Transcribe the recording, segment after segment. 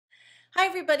Hi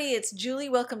everybody, it's Julie.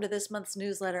 Welcome to this month's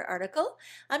newsletter article.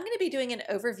 I'm going to be doing an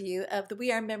overview of the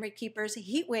We Are Memory Keepers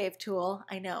Heatwave tool.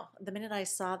 I know, the minute I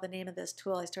saw the name of this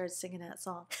tool, I started singing that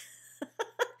song.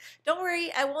 Don't worry,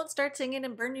 I won't start singing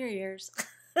and burn your ears.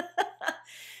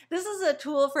 This is a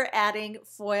tool for adding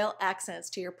foil accents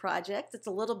to your project. It's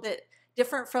a little bit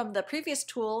different from the previous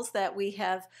tools that we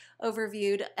have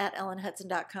overviewed at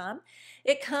ellenhutson.com.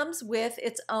 It comes with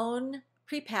its own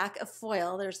pre-pack of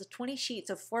foil. There's 20 sheets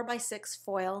of 4x6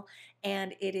 foil,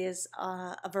 and it is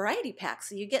a variety pack,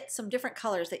 so you get some different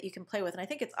colors that you can play with, and I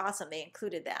think it's awesome they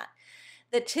included that.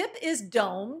 The tip is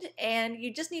domed, and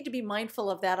you just need to be mindful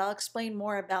of that. I'll explain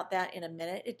more about that in a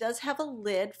minute. It does have a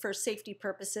lid for safety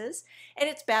purposes, and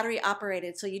it's battery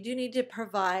operated, so you do need to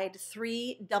provide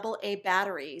 3 AA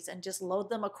batteries and just load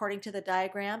them according to the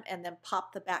diagram and then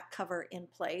pop the back cover in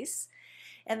place.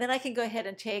 And then I can go ahead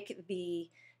and take the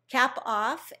cap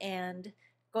off and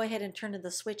go ahead and turn the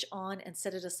switch on and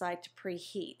set it aside to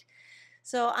preheat.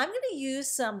 So I'm going to use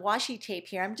some washi tape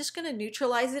here. I'm just going to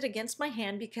neutralize it against my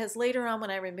hand because later on when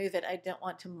I remove it, I don't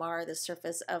want to mar the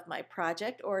surface of my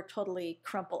project or totally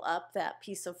crumple up that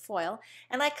piece of foil.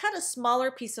 And I cut a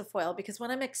smaller piece of foil because when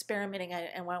I'm experimenting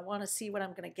and I want to see what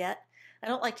I'm going to get, I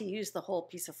don't like to use the whole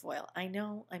piece of foil. I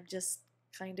know, I'm just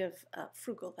kind of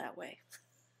frugal that way.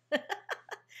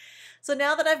 So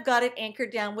now that I've got it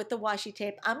anchored down with the washi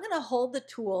tape, I'm going to hold the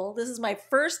tool. This is my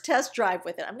first test drive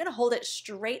with it. I'm going to hold it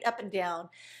straight up and down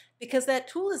because that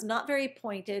tool is not very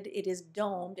pointed. It is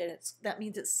domed, and that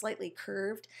means it's slightly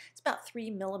curved. It's about 3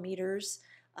 millimeters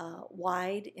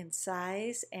wide in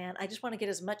size, and I just want to get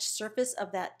as much surface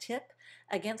of that tip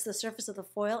against the surface of the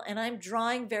foil, and I'm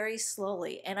drawing very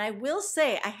slowly. And I will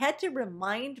say I had to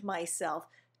remind myself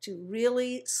to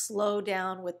really slow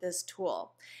down with this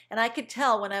tool. And I could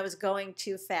tell when I was going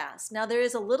too fast. Now there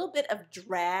is a little bit of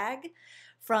drag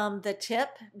from the tip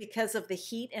because of the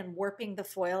heat and warping the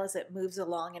foil as it moves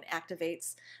along and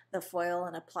activates the foil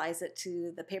and applies it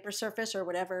to the paper surface or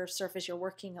whatever surface you're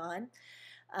working on.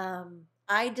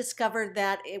 I discovered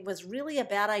that it was really a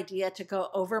bad idea to go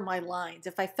over my lines.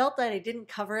 If I felt that I didn't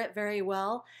cover it very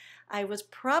well, I was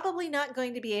probably not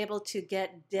going to be able to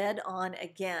get dead on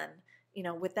again, you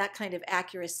know, with that kind of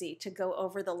accuracy to go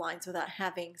over the lines without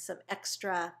having some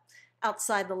extra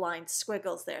outside the line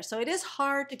squiggles there. So it is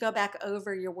hard to go back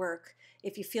over your work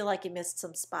if you feel like you missed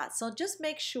some spots. So just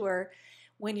make sure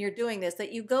when you're doing this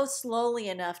that you go slowly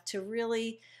enough to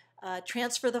really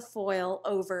transfer the foil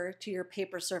over to your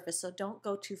paper surface. So don't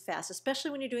go too fast, especially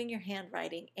when you're doing your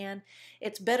handwriting. And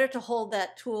it's better to hold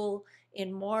that tool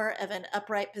in more of an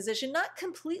upright position, not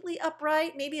completely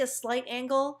upright, maybe a slight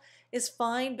angle is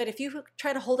fine, but if you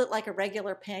try to hold it like a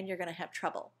regular pen, you're going to have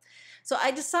trouble. So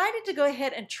I decided to go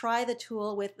ahead and try the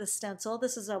tool with the stencil.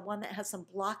 This is one that has some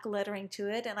block lettering to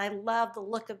it, and I love the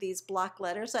look of these block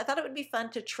letters. So I thought it would be fun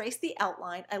to trace the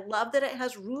outline. I love that it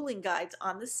has ruling guides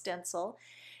on the stencil,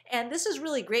 and this is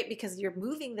really great because you're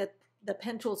moving the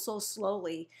pen tool so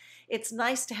slowly. It's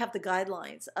nice to have the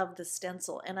guidelines of the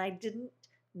stencil, and I didn't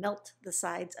melt the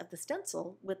sides of the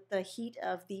stencil with the heat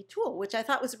of the tool, which I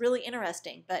thought was really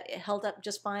interesting, but it held up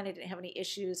just fine. I didn't have any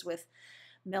issues with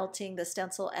melting the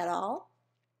stencil at all.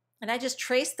 And I just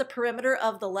traced the perimeter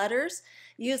of the letters,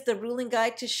 used the ruling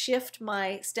guide to shift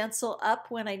my stencil up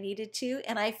when I needed to,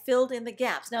 and I filled in the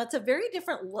gaps. Now it's a very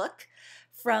different look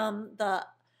from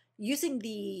using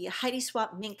the Heidi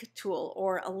Swap Mink tool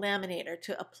or a laminator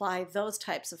to apply those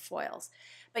types of foils.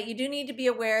 But you do need to be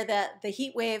aware that the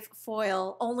Heatwave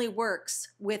foil only works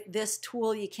with this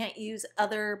tool. You can't use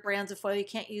other brands of foil. You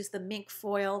can't use the Mink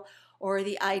foil or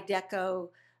the iDeco,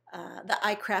 the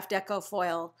iCraft Deco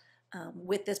foil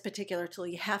with this particular tool.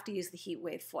 You have to use the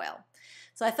Heatwave foil.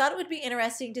 So I thought it would be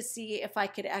interesting to see if I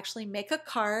could actually make a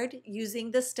card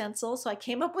using the stencil. So I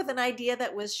came up with an idea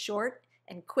that was short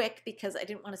and quick because I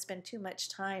didn't want to spend too much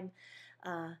time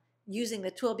using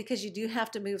the tool because you do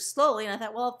have to move slowly. And I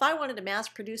thought, well, if I wanted to mass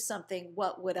produce something,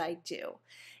 what would I do?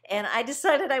 And I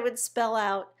decided I would spell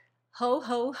out ho,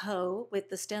 ho, ho with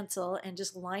the stencil and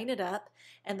just line it up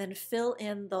and then fill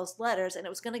in those letters. And it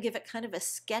was going to give it kind of a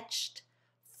sketched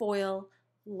foil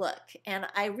look. And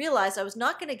I realized I was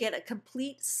not going to get a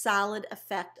complete solid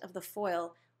effect of the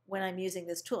foil when I'm using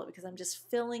this tool because I'm just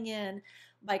filling in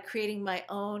by creating my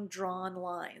own drawn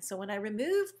line. So when I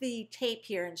remove the tape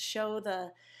here and show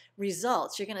the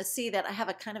results, you're going to see that I have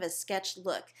a kind of a sketched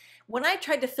look. When I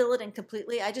tried to fill it in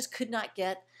completely, I just could not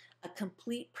get a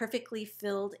complete, perfectly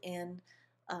filled in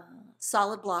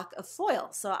solid block of foil.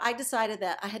 So I decided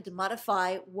that I had to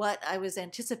modify what I was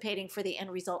anticipating for the end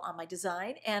result on my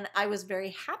design, and I was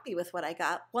very happy with what I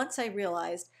got once I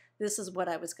realized this is what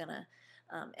I was going to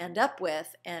end up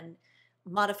with. And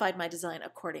modified my design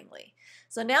accordingly.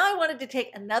 So now I wanted to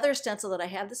take another stencil that I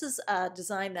have. This is a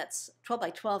design that's 12 by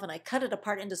 12, and I cut it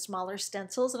apart into smaller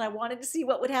stencils, and I wanted to see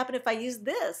what would happen if I used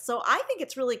this. So I think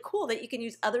it's really cool that you can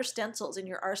use other stencils in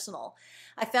your arsenal.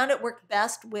 I found it worked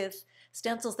best with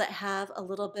stencils that have a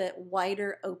little bit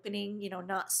wider opening,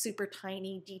 not super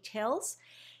tiny details.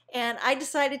 And I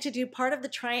decided to do part of the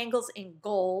triangles in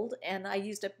gold, and I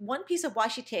used one piece of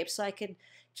washi tape so I could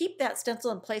keep that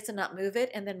stencil in place and not move it,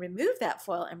 and then remove that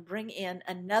foil and bring in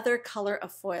another color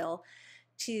of foil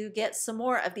to get some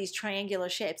more of these triangular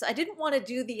shapes. I didn't want to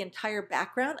do the entire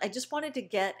background. I just wanted to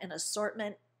get an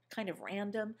assortment, kind of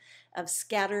random, of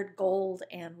scattered gold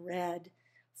and red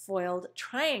foiled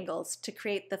triangles to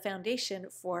create the foundation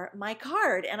for my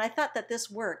card. And I thought that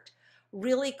this worked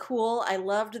really cool. I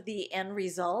loved the end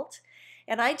result.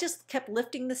 And I just kept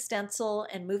lifting the stencil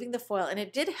and moving the foil, and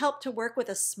it did help to work with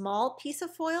a small piece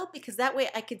of foil, because that way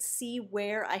I could see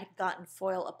where I had gotten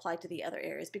foil applied to the other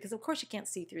areas, because of course you can't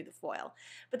see through the foil.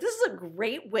 But this is a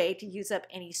great way to use up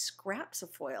any scraps of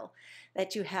foil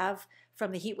that you have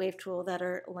from the Heatwave tool that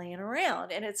are laying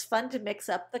around, and it's fun to mix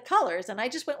up the colors. And I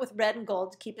just went with red and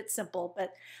gold to keep it simple,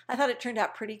 but I thought it turned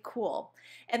out pretty cool.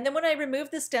 And then when I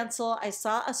removed the stencil, I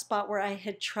saw a spot where I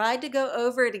had tried to go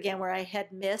over it again, where I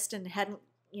had missed and hadn't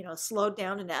slowed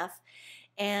down enough,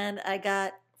 and I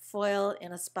got foil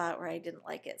in a spot where I didn't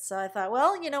like it. So I thought,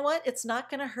 well, you know what, it's not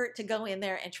going to hurt to go in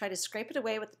there and try to scrape it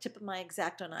away with the tip of my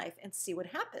X-Acto knife and see what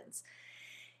happens.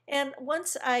 And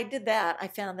once I did that, I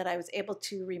found that I was able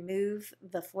to remove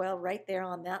the foil right there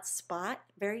on that spot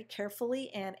very carefully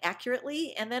and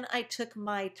accurately. And then I took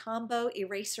my Tombow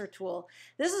eraser tool.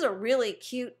 This is a really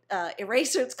cute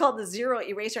eraser. It's called the Zero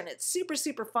Eraser, and it's super,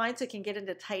 super fine, so it can get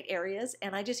into tight areas.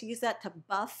 And I just used that to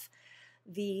buff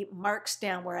the marks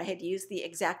down where I had used the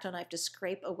X-Acto knife to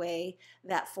scrape away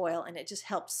that foil, and it just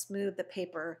helped smooth the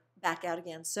paper back out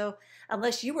again. So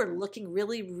unless you were looking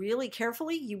really, really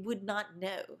carefully, you would not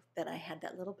know that I had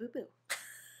that little boo-boo.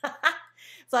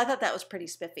 So I thought that was pretty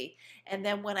spiffy. And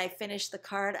then when I finished the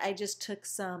card, I just took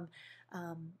some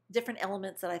different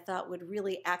elements that I thought would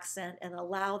really accent and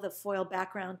allow the foil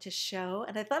background to show.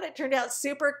 And I thought it turned out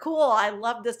super cool. I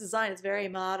love this design. It's very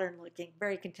modern looking,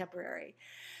 very contemporary.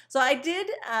 So I did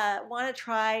want to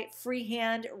try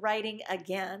freehand writing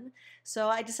again. So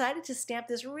I decided to stamp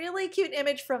this really cute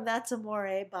image from That's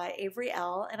Amore by Avery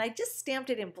L. And I just stamped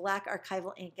it in black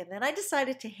archival ink. And then I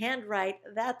decided to handwrite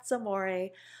That's Amore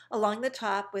along the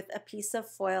top with a piece of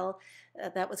foil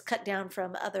that was cut down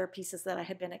from other pieces that I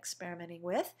had been experimenting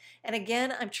with. And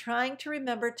again, I'm trying to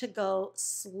remember to go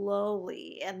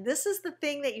slowly. And this is the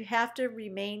thing that you have to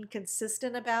remain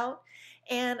consistent about.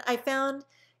 And I found,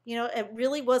 it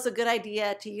really was a good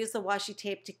idea to use the washi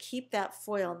tape to keep that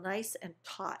foil nice and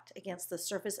taut against the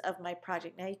surface of my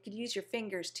project. Now you could use your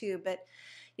fingers too, but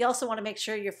you also want to make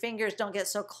sure your fingers don't get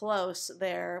so close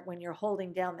there when you're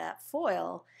holding down that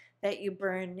foil that you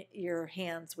burn your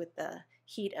hands with the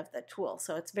heat of the tool.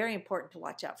 So it's very important to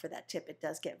watch out for that tip. It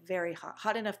does get very hot,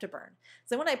 hot enough to burn.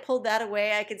 So when I pulled that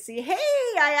away, I could see, hey,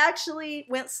 I actually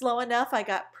went slow enough. I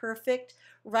got perfect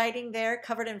writing there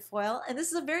covered in foil. And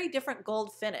this is a very different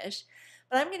gold finish,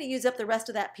 but I'm going to use up the rest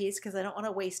of that piece because I don't want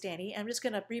to waste any. I'm just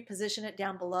going to reposition it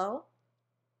down below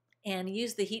and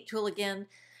use the heat tool again,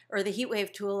 or the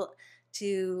Heatwave tool,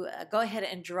 to go ahead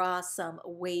and draw some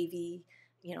wavy,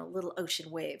 little ocean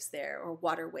waves there, or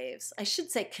water waves. I should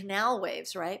say canal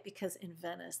waves, right? Because in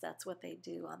Venice, that's what they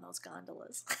do on those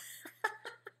gondolas.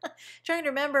 Trying to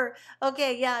remember,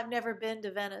 okay, yeah, I've never been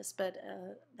to Venice, but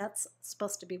that's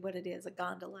supposed to be what it is, a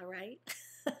gondola, right?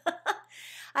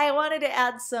 I wanted to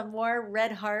add some more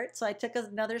red heart, so I took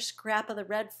another scrap of the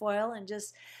red foil and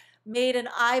just made an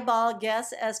eyeball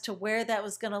guess as to where that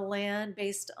was going to land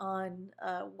based on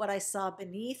what I saw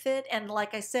beneath it. And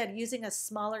like I said, using a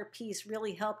smaller piece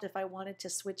really helped if I wanted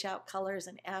to switch out colors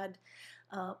and add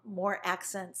more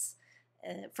accents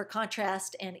for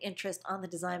contrast and interest on the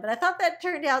design. But I thought that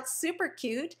turned out super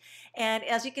cute. And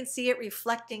as you can see it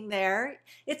reflecting there,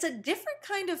 it's a different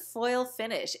kind of foil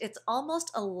finish. It's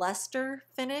almost a luster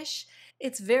finish.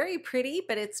 It's very pretty,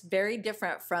 but it's very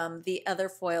different from the other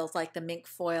foils like the mink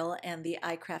foil and the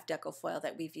iCraft Deco foil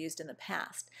that we've used in the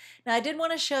past. Now I did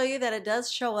want to show you that it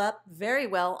does show up very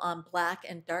well on black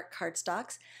and dark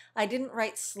cardstocks. I didn't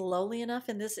write slowly enough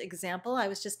in this example. I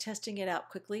was just testing it out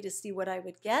quickly to see what I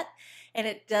would get. And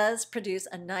it does produce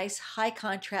a nice high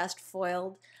contrast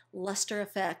foiled luster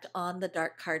effect on the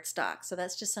dark cardstock. So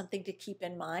that's just something to keep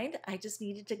in mind. I just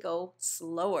needed to go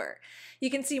slower. You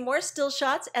can see more still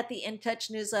shots at the In Touch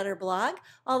newsletter blog.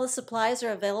 All the supplies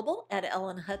are available at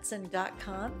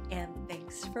ellenhutson.com, and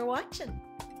thanks for watching.